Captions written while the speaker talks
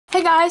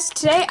Hey guys,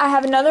 today I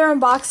have another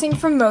unboxing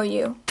from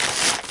Moyu.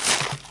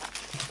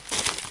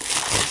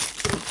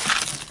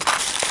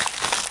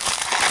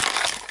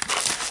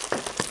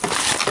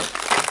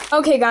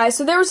 Okay guys,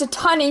 so there was a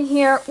ton in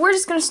here. We're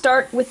just going to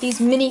start with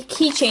these mini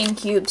keychain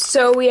cubes.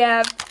 So we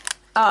have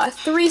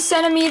 3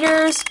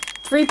 centimeters,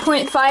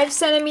 3.5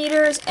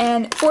 centimeters,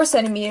 and 4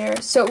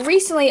 centimeters. So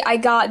recently I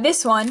got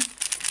this one,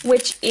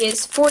 which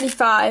is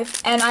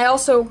 45, and I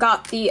also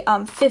got the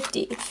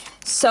 50.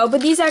 So, but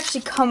these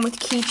actually come with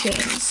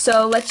keychains.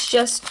 So let's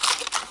just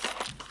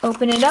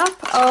open it up.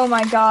 Oh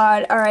my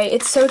god, alright,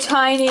 it's so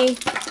tiny,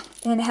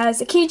 and it has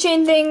a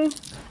keychain thing.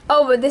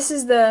 Oh, but this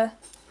is the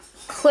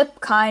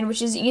clip kind,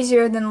 which is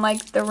easier than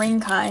like the ring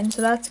kind,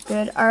 so that's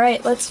good.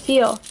 Alright, let's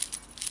feel.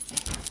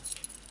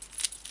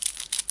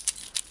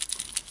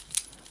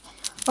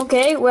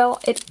 Okay,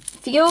 well, it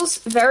feels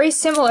very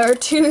similar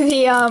to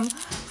the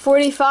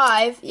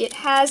 45. It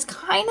has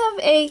kind of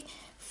a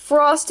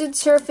frosted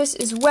surface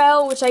as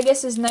well, which I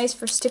guess is nice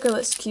for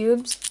stickerless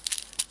cubes.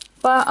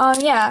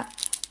 But yeah,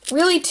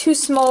 really too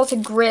small to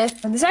grip.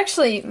 And this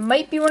actually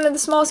might be one of the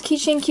smallest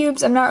keychain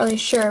cubes, I'm not really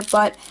sure,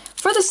 but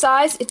for the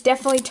size, it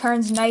definitely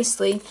turns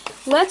nicely.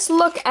 Let's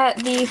look at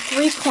the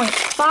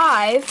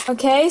 3.5.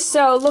 Okay,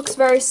 so it looks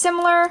very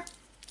similar.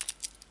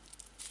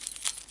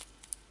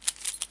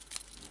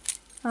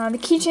 The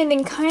keychain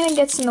thing kind of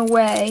gets in the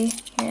way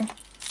here.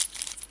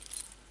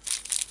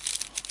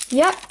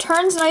 Yep,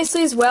 turns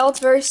nicely as well. It's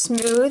very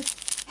smooth.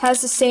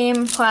 Has the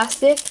same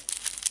plastic.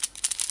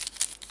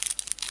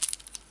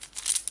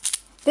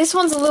 This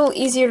one's a little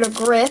easier to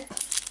grip.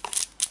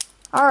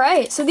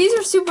 Alright, so these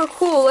are super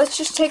cool. Let's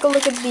just take a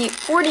look at the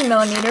 40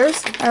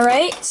 millimeters.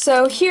 Alright,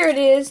 so here it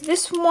is.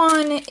 This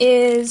one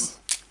is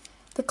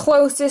the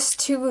closest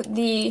to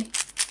the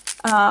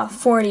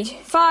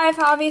 45,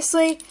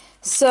 obviously.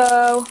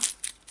 So,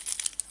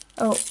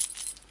 oh,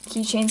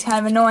 keychain's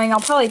kind of annoying. I'll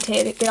probably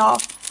take it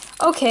off.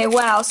 Okay,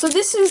 wow, so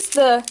this is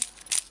the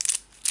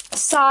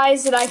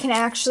size that I can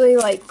actually,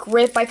 like,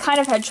 grip. I kind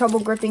of had trouble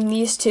gripping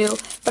these two,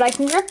 but I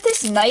can grip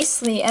this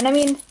nicely, and I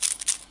mean,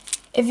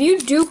 if you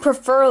do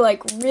prefer,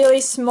 like,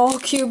 really small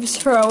cubes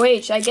for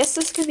OH, I guess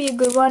this could be a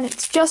good one.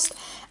 It's just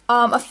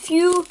a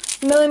few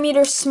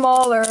millimeters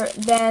smaller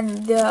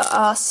than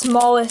the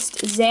smallest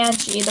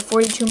Xinghen, the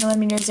 42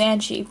 millimeter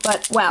Xinghen,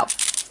 but wow.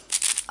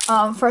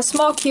 For a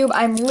small cube,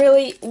 I'm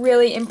really,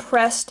 really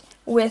impressed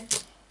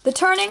with the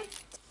turning.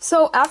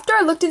 So after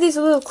I looked at these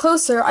a little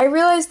closer, I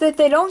realized that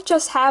they don't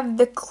just have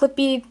the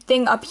clippy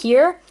thing up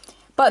here,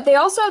 but they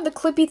also have the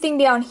clippy thing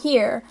down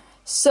here.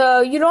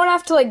 So you don't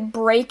have to like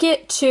break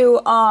it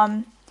to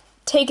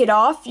take it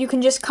off. You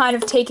can just kind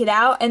of take it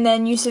out and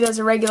then use it as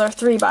a regular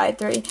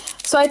 3x3.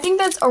 So I think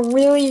that's a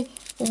really,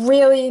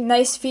 really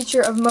nice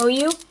feature of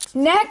Moyu.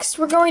 Next,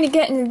 we're going to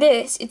get into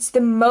this. It's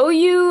the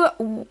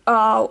Moyu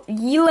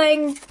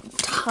Xinghen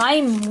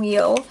time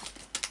wheel.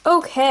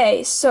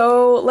 Okay,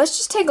 so let's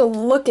just take a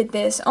look at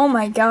this. Oh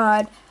my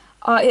god.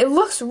 It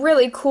looks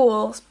really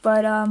cool,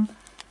 but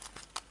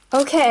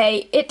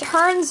okay, it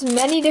turns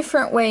many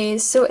different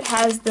ways. So it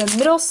has the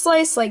middle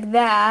slice like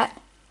that,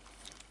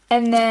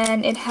 and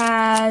then it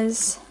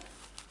has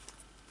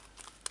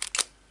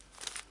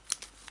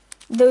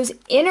those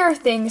inner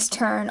things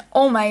turn.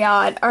 Oh my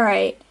god,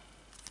 alright.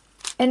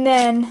 And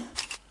then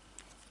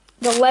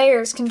the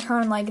layers can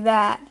turn like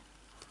that.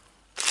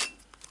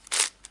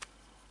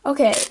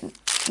 Okay,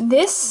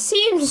 this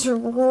seems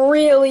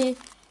really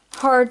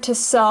hard to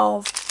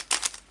solve.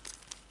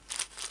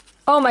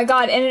 Oh my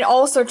god, and it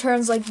also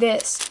turns like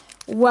this.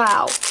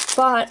 Wow.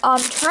 But,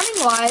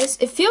 turning wise,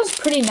 it feels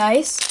pretty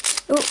nice.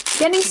 Ooh,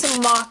 getting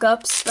some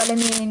mock-ups, but I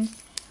mean,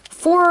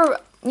 for,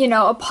 you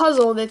know, a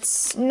puzzle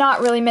that's not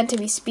really meant to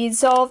be speed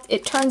solved,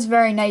 it turns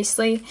very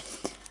nicely.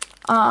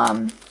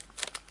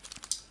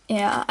 Yeah,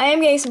 I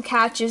am getting some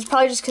catches,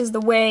 probably just because the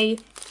way,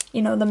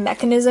 you know, the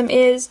mechanism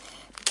is,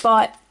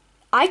 but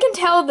I can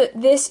tell that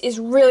this is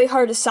really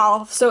hard to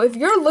solve, so if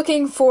you're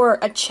looking for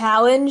a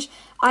challenge,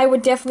 I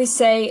would definitely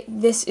say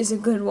this is a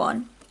good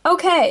one.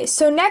 Okay,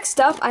 so next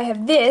up I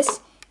have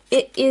this.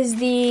 It is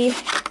the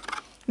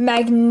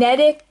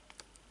magnetic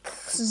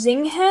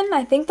Xinghen,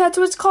 I think that's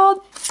what it's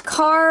called.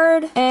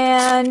 Card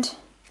and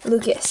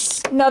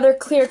Lucas. Another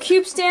clear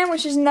cube stand,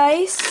 which is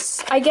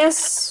nice. I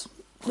guess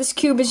this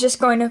cube is just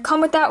going to come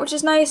with that, which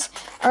is nice.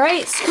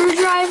 Alright,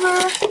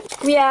 screwdriver.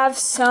 We have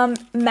some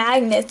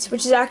magnets,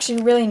 which is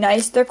actually really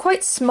nice. They're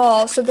quite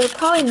small, so they're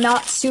probably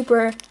not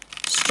super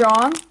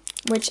strong,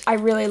 which I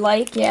really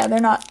like. Yeah, they're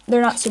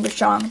not super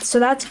strong, so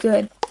that's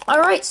good.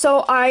 Alright,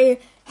 so I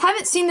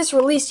haven't seen this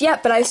released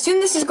yet, but I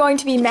assume this is going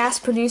to be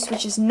mass-produced,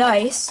 which is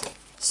nice.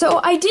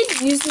 So I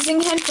did use the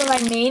Xinghen for my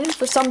main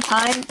for some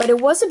time, but it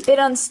was a bit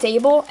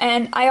unstable,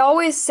 and I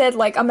always said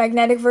like a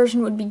magnetic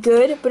version would be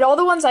good, but all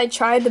the ones I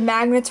tried, the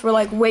magnets were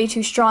like way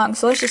too strong,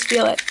 so let's just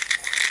feel it.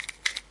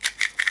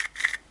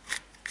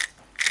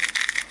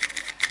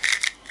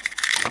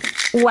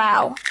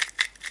 Wow.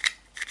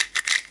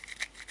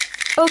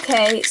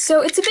 Okay,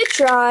 so it's a bit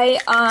dry,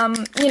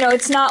 you know,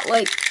 it's not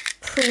like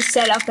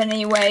pre-set up in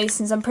any way,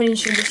 since I'm pretty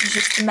sure this is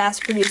just the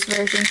mass-produced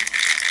version.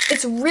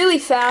 it's really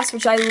fast,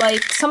 which I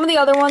like. Some of the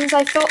other ones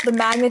I felt the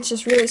magnets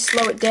just really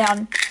slow it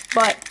down,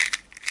 but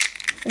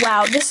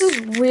wow, this is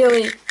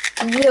really,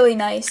 really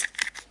nice.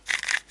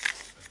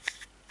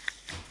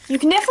 You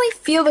can definitely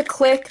feel the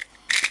click.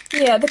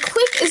 Yeah, the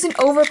click isn't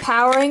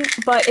overpowering,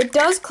 but it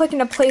does click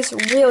into place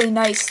really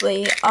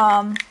nicely.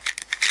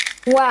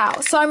 Wow,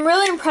 so I'm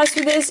really impressed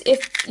with this.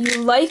 If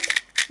you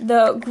like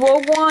the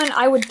globe one,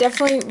 I would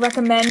definitely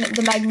recommend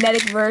the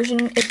magnetic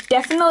version. It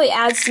definitely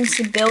adds some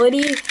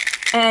stability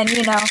and,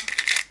 you know,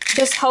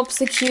 just helps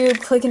the cube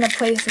click into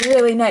place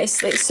really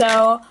nicely.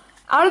 So,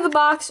 out of the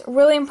box,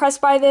 really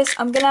impressed by this.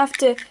 I'm going to have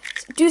to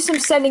do some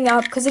setting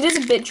up because it is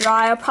a bit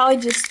dry. I'll probably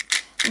just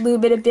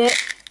lube it a bit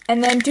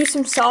and then do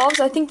some solves.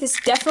 I think this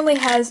definitely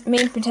has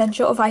main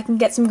potential if I can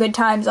get some good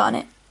times on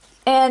it.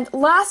 And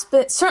last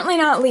but certainly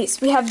not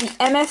least, we have the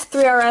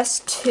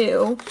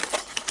MF3RS2.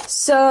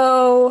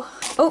 So,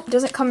 oh, it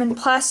doesn't come in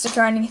plastic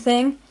or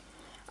anything.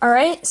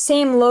 Alright,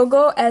 same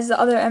logo as the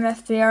other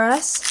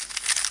MF3RS.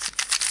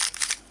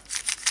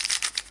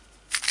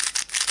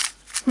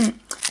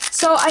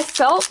 So I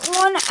felt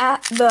one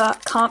at the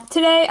comp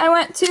today I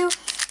went to,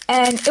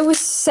 and it was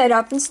set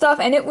up and stuff,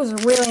 and it was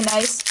really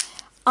nice.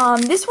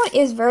 This one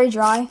is very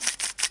dry.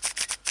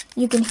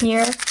 You can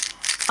hear.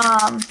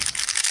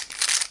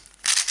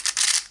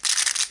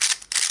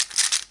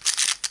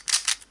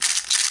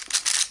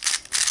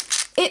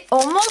 It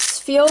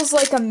almost feels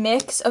like a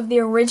mix of the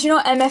original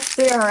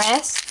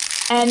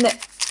MF3RS and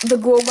the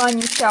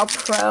Guogan Yushao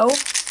Pro.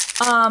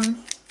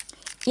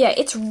 Yeah,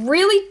 it's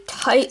really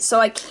tight, so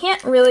I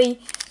can't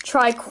really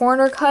try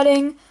corner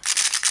cutting.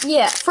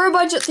 Yeah, for a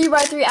budget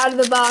 3x3 out of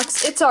the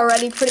box, it's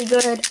already pretty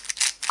good.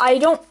 I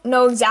don't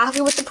know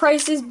exactly what the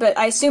price is, but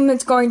I assume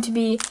it's going to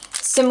be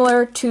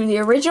similar to the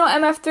original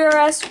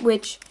MF3RS,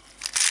 which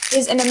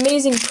is an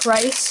amazing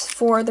price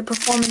for the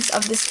performance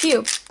of this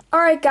cube.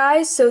 Alright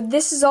guys, so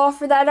this is all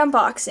for that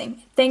unboxing.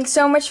 Thanks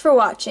so much for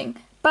watching.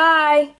 Bye!